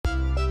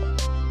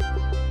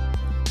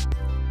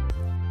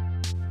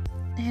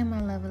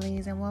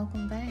lovelies, and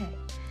welcome back.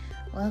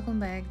 Welcome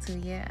back to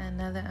yet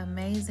another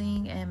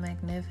amazing and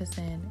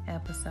magnificent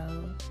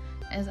episode.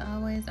 As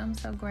always, I'm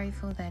so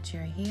grateful that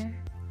you're here,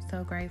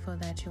 so grateful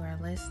that you are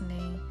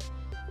listening,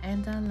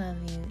 and I love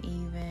you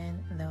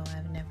even though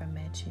I've never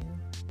met you.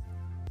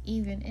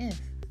 Even if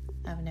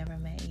I've never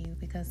met you,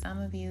 because some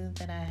of you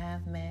that I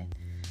have met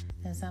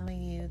and some of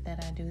you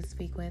that I do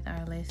speak with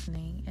are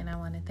listening, and I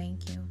want to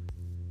thank you.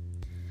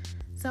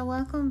 So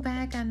welcome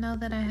back. I know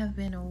that I have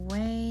been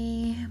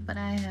away, but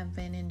I have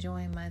been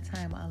enjoying my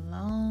time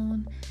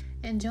alone,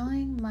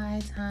 enjoying my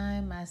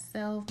time,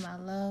 myself, my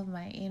love,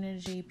 my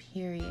energy,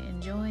 period.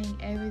 Enjoying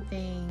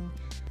everything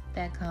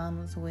that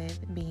comes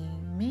with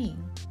being me.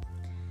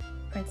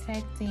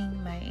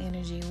 Protecting my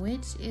energy,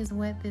 which is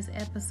what this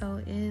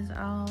episode is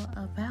all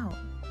about.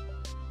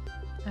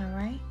 All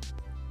right?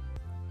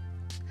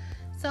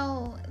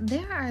 So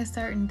there are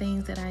certain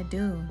things that I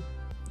do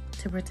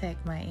to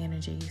protect my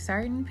energy.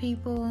 Certain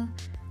people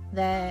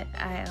that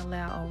I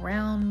allow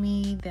around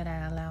me, that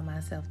I allow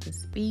myself to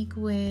speak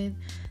with,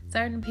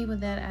 certain people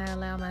that I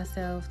allow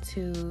myself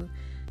to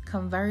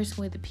converse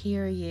with,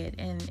 period.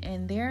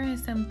 And there are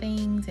some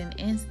things and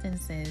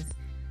instances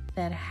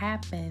that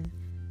happen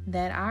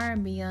that are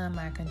beyond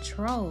my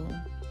control.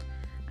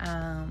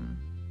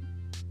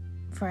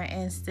 For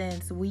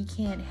instance, we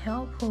can't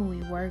help who we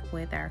work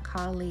with, our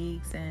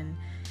colleagues, and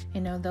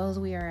those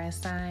we are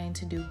assigned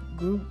to do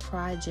group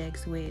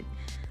projects with,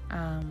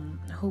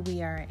 who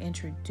we are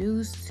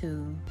introduced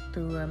to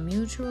through a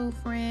mutual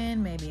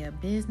friend, maybe a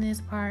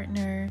business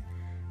partner.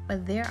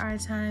 But there are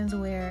times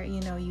where,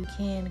 you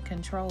can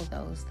control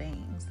those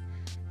things.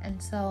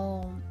 And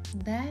so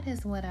that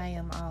is what I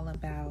am all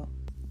about.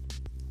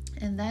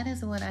 And that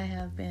is what I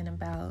have been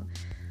about,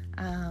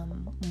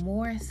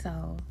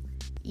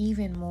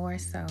 even more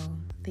so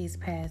these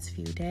past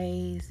few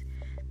days,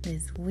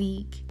 this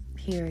week,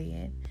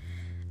 period.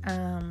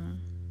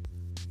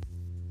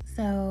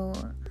 So,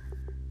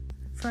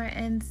 for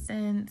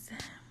instance,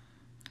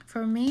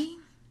 for me,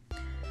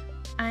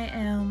 I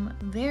am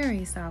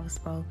very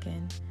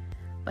soft-spoken,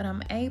 but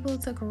I'm able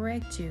to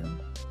correct you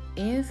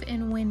if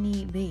and when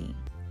need be,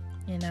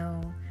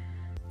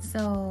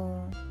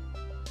 So,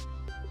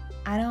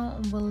 I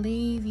don't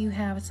believe you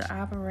have to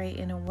operate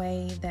in a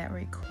way that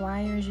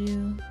requires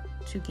you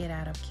to get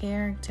out of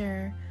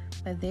character,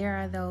 but there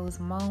are those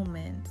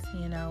moments,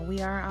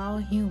 we are all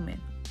human.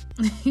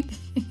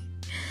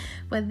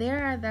 But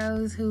there are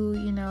those who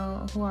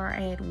are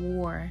at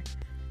war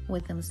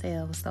with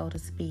themselves, so to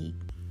speak,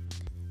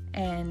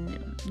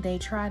 and they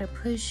try to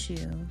push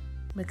you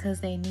because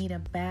they need a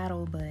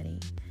battle buddy,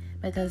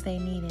 because they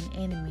need an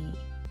enemy.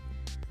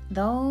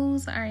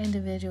 Those are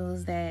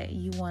individuals that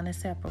you want to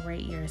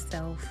separate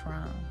yourself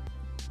from.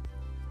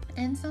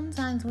 And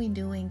sometimes we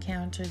do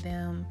encounter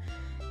them,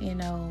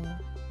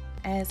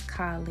 as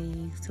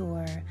colleagues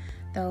or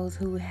those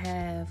who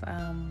have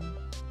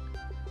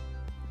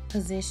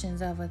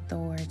positions of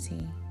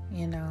authority,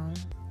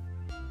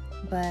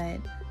 But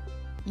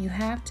you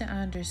have to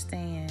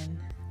understand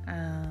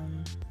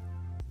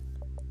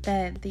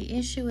that the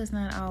issue is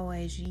not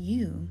always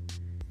you,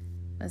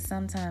 but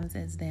sometimes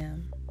it's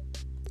them.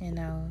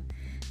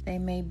 They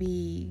may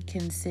be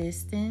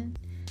consistent.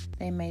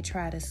 They may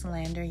try to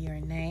slander your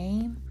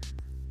name,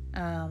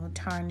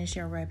 tarnish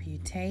your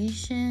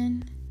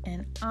reputation,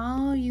 and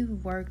all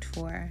you've worked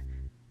for.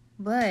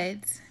 But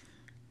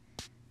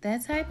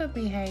that type of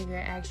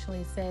behavior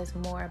actually says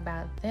more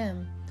about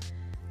them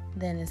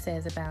than it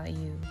says about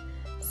you.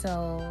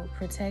 So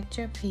protect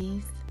your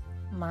peace,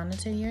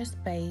 monitor your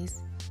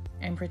space,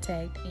 and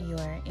protect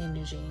your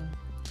energy.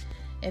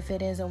 If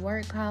it is a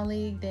work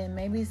colleague, then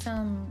maybe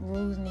some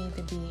rules need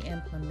to be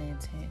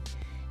implemented.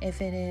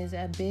 If it is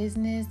a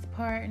business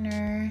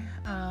partner,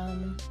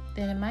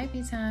 then it might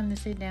be time to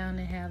sit down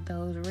and have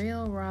those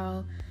real,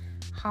 raw,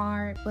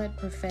 hard, but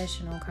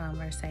professional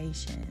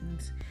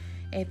conversations.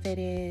 If it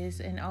is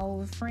an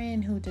old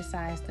friend who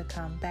decides to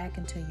come back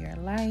into your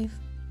life,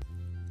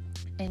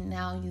 and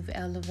now you've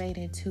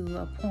elevated to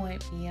a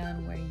point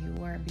beyond where you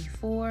were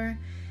before,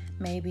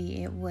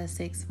 maybe it was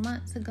 6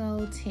 months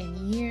ago,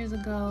 10 years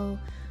ago,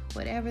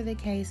 whatever the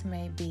case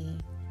may be,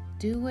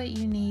 do what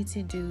you need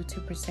to do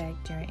to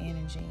protect your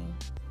energy.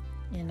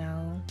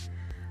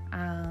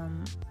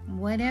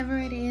 Whatever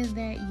it is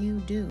that you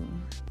do,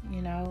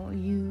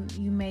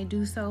 you may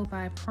do so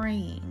by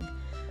praying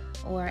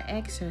or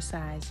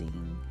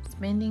exercising,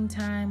 spending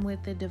time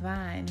with the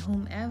divine,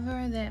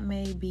 whomever that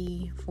may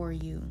be for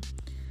you.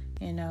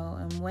 And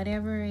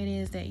whatever it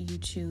is that you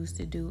choose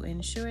to do,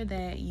 ensure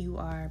that you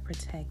are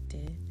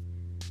protected.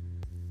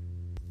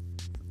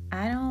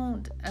 I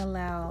don't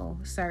allow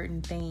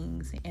certain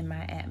things in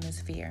my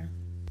atmosphere.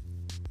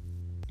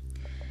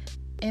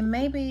 And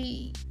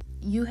maybe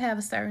you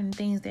have certain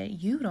things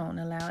that you don't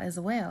allow as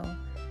well.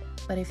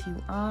 But if you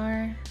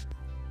are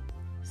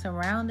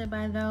surrounded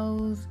by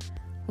those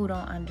who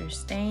don't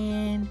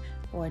understand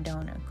or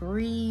don't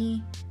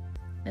agree,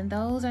 then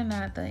those are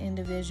not the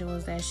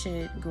individuals that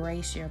should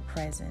grace your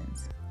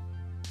presence.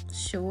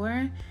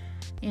 Sure,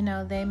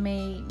 They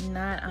may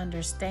not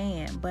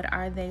understand, but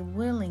are they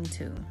willing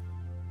to?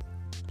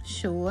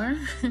 Sure.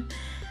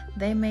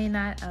 They may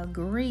not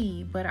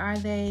agree, but are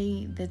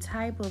they the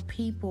type of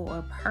people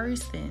or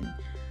person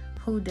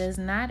who does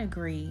not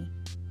agree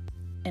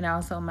and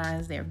also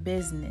minds their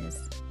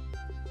business?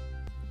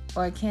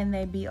 Or can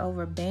they be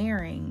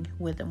overbearing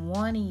with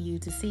wanting you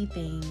to see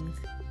things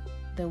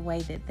the way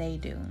that they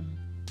do?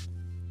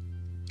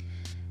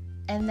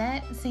 And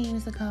that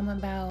seems to come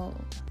about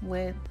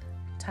with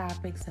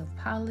topics of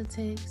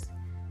politics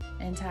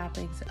and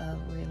topics of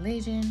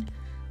religion,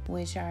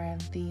 which are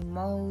the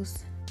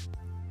most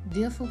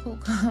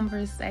difficult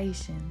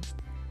conversations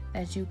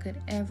that you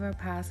could ever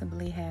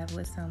possibly have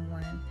with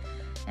someone.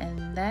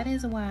 And that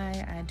is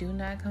why I do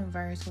not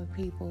converse with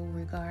people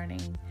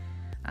regarding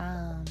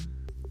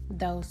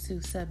those two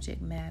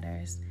subject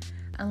matters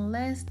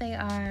unless they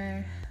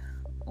are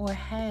or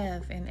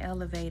have an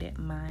elevated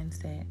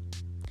mindset.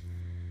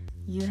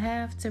 You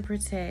have to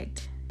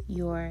protect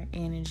your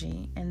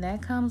energy, and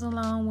that comes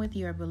along with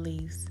your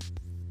beliefs.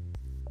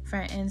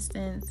 For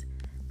instance,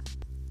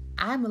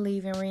 I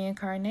believe in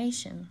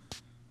reincarnation,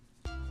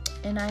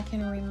 and I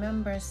can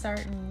remember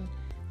certain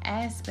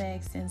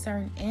aspects and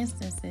certain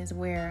instances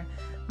where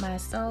my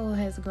soul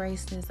has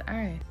graced this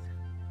earth.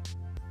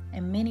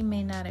 And many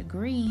may not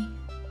agree,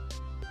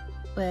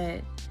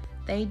 but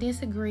they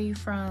disagree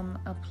from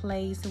a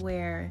place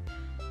where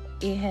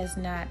it has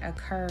not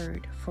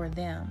occurred for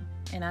them.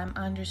 And I'm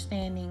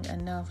understanding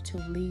enough to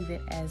leave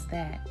it as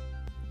that.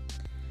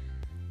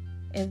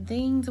 If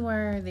things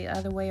were the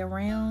other way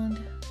around,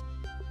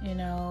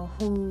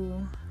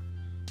 who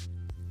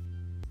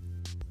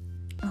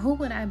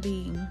would I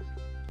be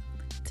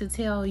to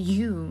tell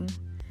you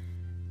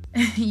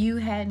you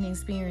hadn't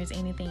experienced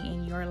anything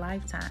in your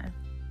lifetime?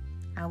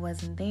 I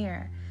wasn't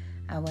there.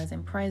 I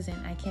wasn't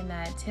present. I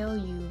cannot tell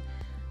you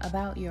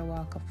about your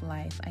walk of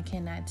life. I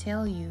cannot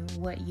tell you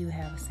what you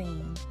have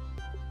seen.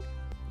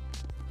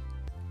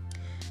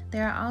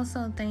 There are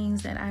also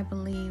things that I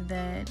believe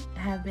that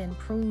have been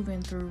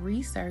proven through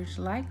research,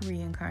 like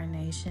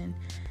reincarnation,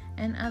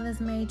 and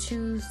others may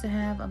choose to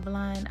have a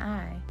blind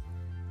eye.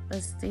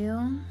 But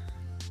still,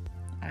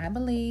 I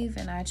believe,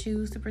 and I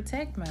choose to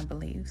protect my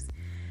beliefs.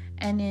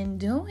 And in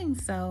doing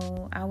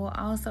so, I will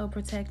also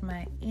protect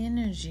my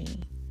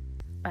energy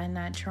by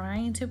not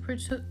trying to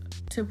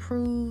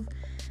prove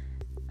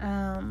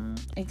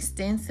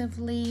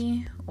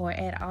extensively or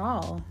at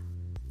all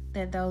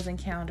that those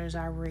encounters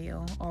are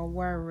real or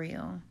were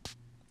real.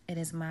 It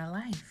is my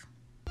life.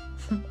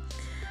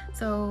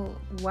 So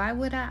why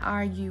would I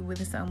argue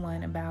with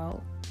someone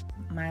about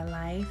my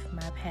life,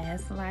 my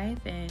past life,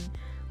 and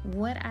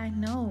what I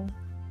know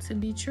to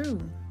be true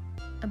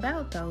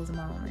about those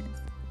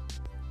moments?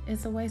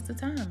 It's a waste of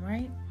time,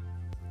 right?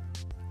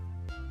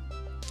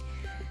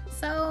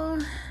 So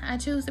I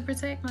choose to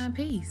protect my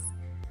peace.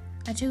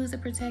 I choose to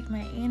protect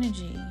my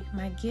energy,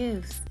 my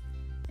gifts,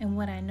 and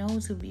what I know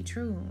to be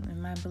true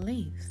and my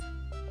beliefs.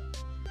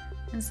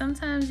 And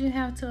sometimes you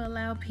have to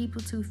allow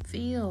people to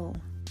feel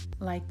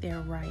like they're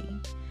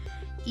right,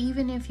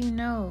 even if you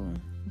know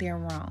they're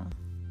wrong.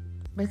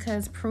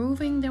 Because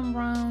proving them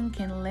wrong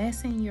can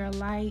lessen your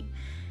light,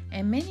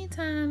 and many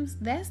times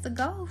that's the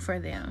goal for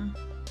them.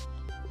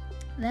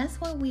 That's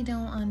what we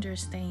don't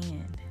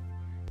understand.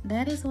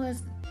 That is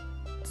what's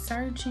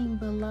searching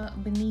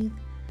beneath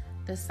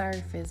the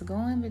surface,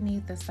 going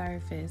beneath the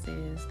surface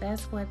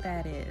that's what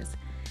that is.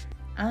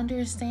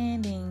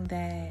 Understanding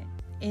that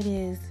it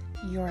is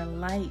your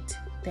light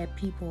that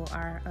people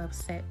are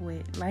upset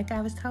with. Like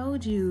I was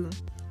told you,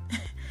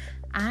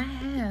 I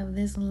have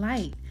this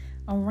light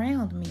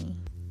around me.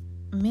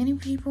 Many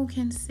people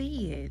can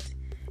see it,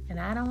 and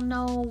I don't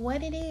know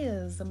what it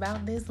is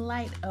about this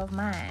light of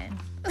mine.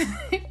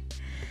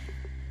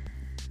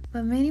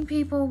 But many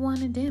people want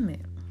to dim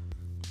it.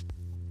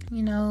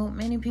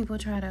 Many people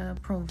try to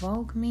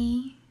provoke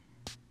me.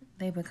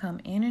 They become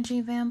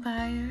energy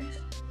vampires,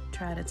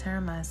 try to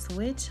turn my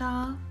switch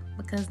off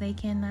because they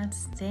cannot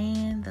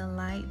stand the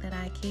light that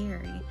I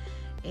carry.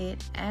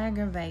 It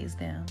aggravates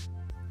them.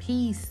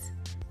 Peace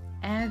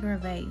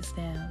aggravates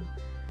them.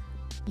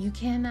 You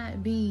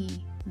cannot be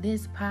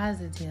this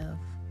positive.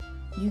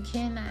 You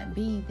cannot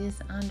be this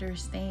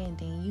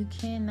understanding. You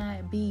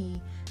cannot be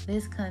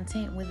this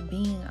content with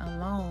being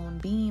alone,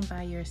 being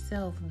by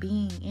yourself,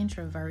 being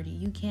introverted.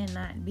 You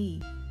cannot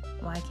be.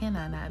 Why can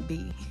I not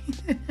be?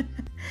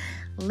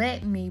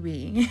 Let me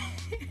be.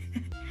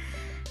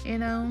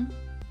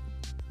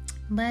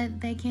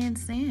 But they can't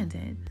stand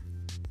it.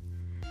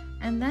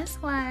 And that's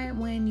why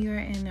when you're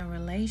in a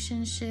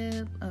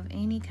relationship of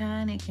any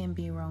kind, it can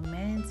be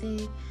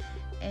romantic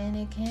and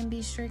it can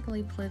be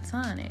strictly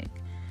platonic.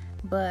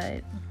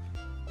 But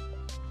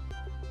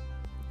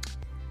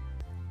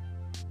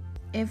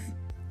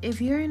if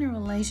you're in a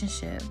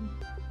relationship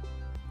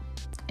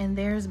and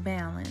there's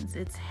balance,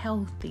 it's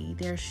healthy,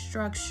 there's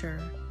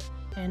structure,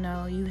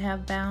 you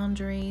have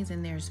boundaries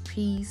and there's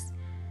peace.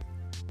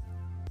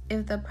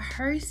 If the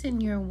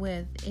person you're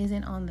with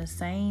isn't on the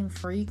same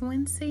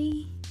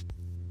frequency,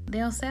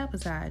 they'll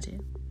sabotage it.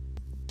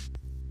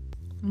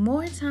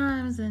 more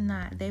times than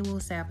not, they will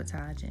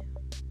sabotage it.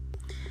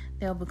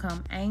 They'll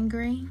become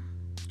angry,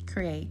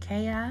 create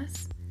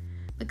chaos,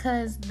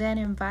 because that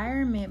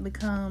environment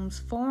becomes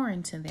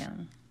foreign to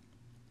them.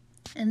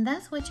 And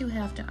that's what you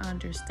have to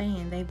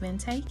understand. They've been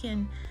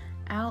taken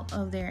out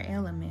of their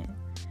element.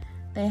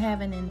 They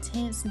have an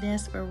intense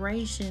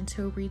desperation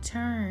to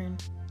return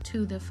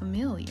to the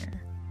familiar,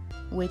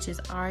 which is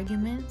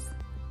arguments,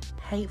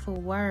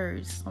 hateful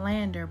words,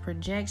 slander,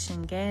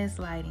 projection,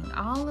 gaslighting,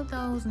 all of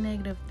those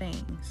negative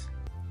things.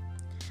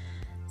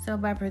 So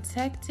by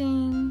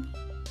protecting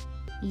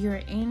your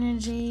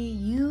energy,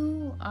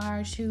 you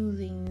are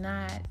choosing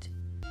not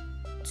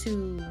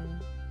to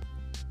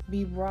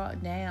be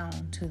brought down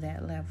to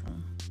that level.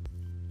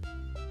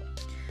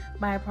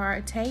 By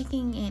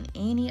partaking in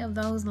any of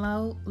those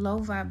low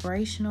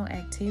vibrational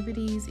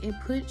activities, it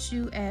puts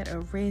you at a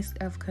risk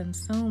of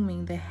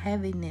consuming the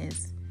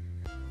heaviness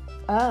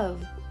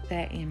of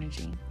that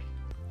energy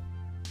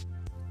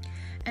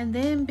and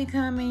then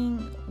becoming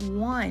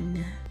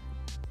one,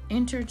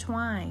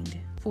 intertwined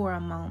for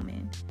a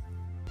moment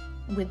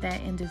with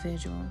that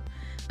individual,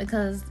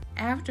 because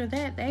after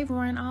that they've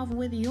run off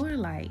with your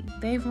light,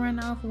 they've run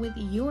off with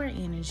your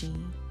energy.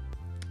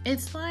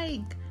 It's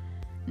like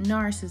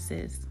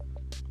narcissists.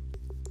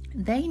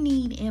 They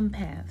need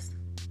empaths,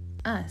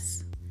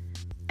 us,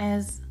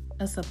 as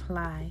a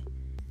supply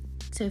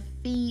to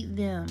feed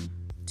them,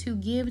 to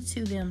give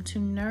to them, to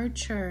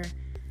nurture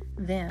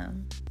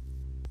them.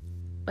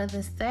 But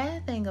the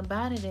sad thing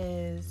about it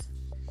is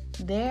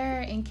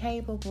they're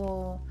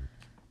incapable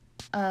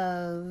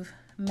of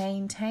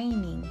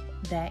maintaining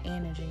that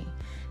energy.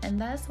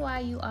 And that's why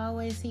you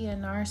always see a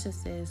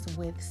narcissist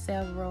with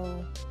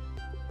several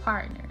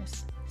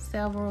partners,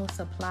 several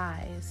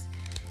supplies.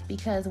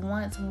 Because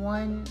once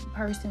one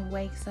person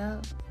wakes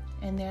up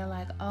and they're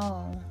like,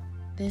 oh,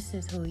 this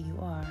is who you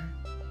are,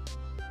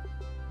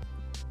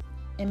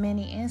 in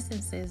many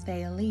instances,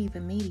 they leave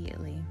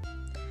immediately.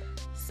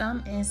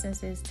 Some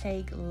instances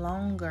take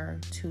longer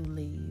to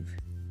leave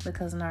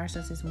because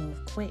narcissists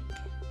move quick.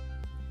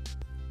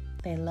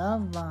 They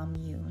love bomb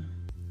you.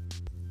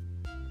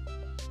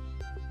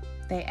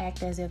 They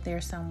act as if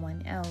they're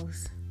someone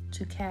else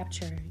to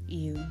capture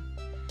you.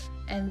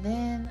 And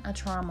then a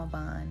trauma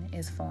bond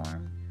is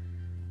formed.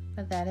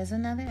 But that is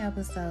another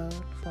episode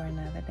for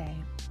another day.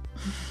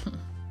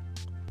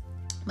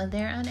 But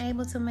they're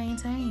unable to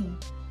maintain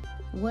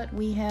what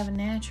we have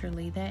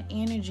naturally, that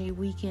energy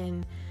we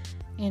can,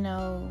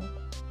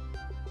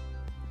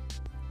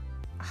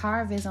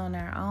 harvest on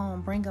our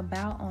own, bring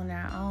about on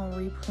our own,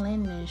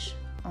 replenish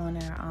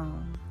on our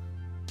own.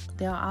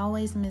 They'll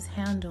always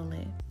mishandle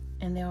it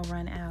and they'll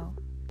run out.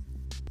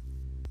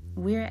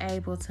 We're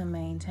able to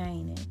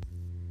maintain it.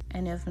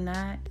 And if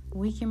not,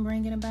 we can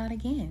bring it about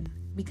again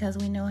because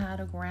we know how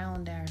to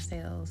ground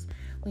ourselves.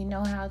 We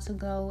know how to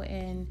go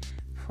and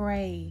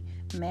pray,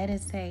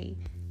 meditate,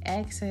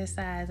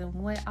 exercise,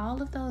 and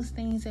all of those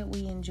things that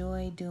we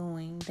enjoy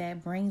doing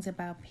that brings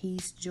about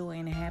peace, joy,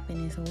 and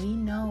happiness. We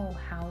know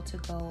how to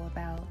go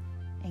about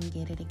and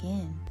get it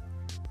again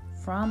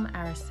from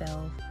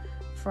ourselves,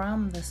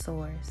 from the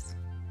source.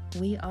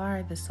 We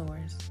are the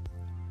source.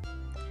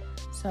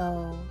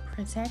 So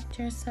protect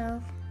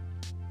yourself,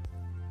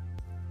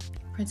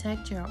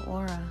 protect your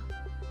aura,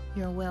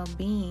 your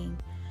well-being,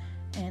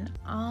 and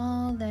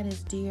all that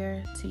is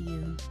dear to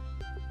you.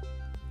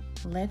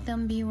 Let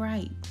them be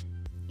right,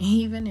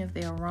 even if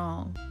they're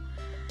wrong.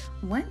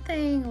 One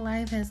thing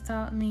life has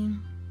taught me,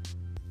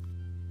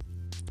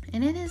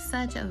 and it is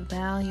such a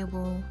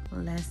valuable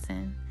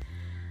lesson,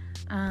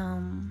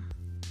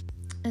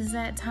 is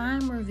that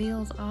time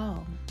reveals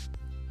all.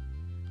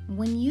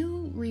 When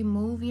you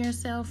remove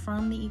yourself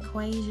from the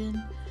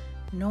equation,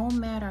 no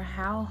matter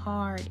how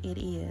hard it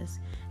is,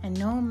 and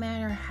no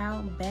matter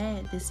how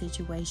bad the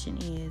situation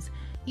is,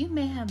 you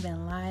may have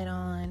been lied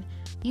on,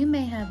 you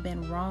may have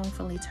been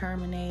wrongfully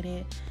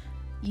terminated,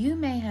 you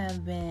may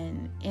have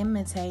been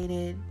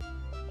imitated,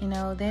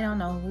 they don't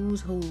know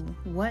who's who,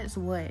 what's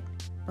what.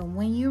 But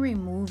when you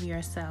remove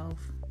yourself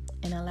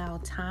and allow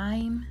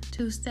time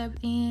to step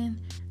in,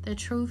 the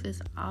truth is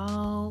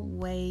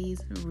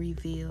always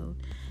revealed.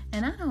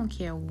 And I don't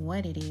care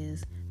what it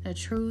is, the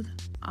truth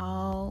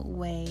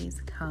always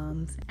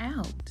comes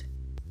out.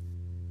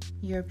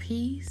 Your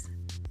peace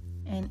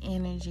and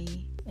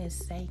energy is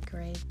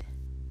sacred.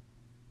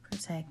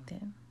 Protect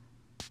it.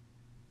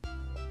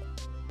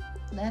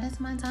 That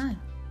is my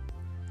time.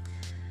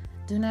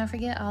 Do not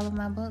forget, all of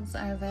my books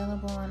are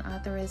available on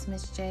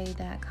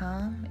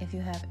authoressmissj.com. If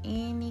you have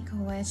any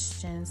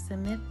questions,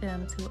 submit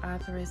them to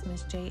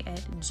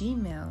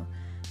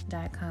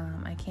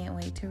authoressmissj@gmail.com. I can't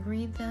wait to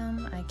read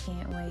them. I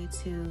can't wait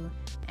to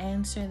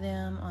answer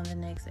them on the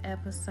next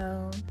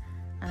episode.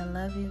 I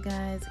love you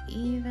guys,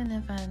 even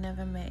if I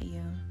never met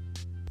you.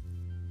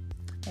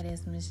 It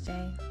is Miss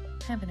J.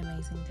 Have an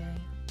amazing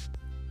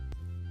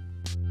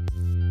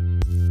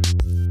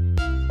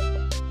day.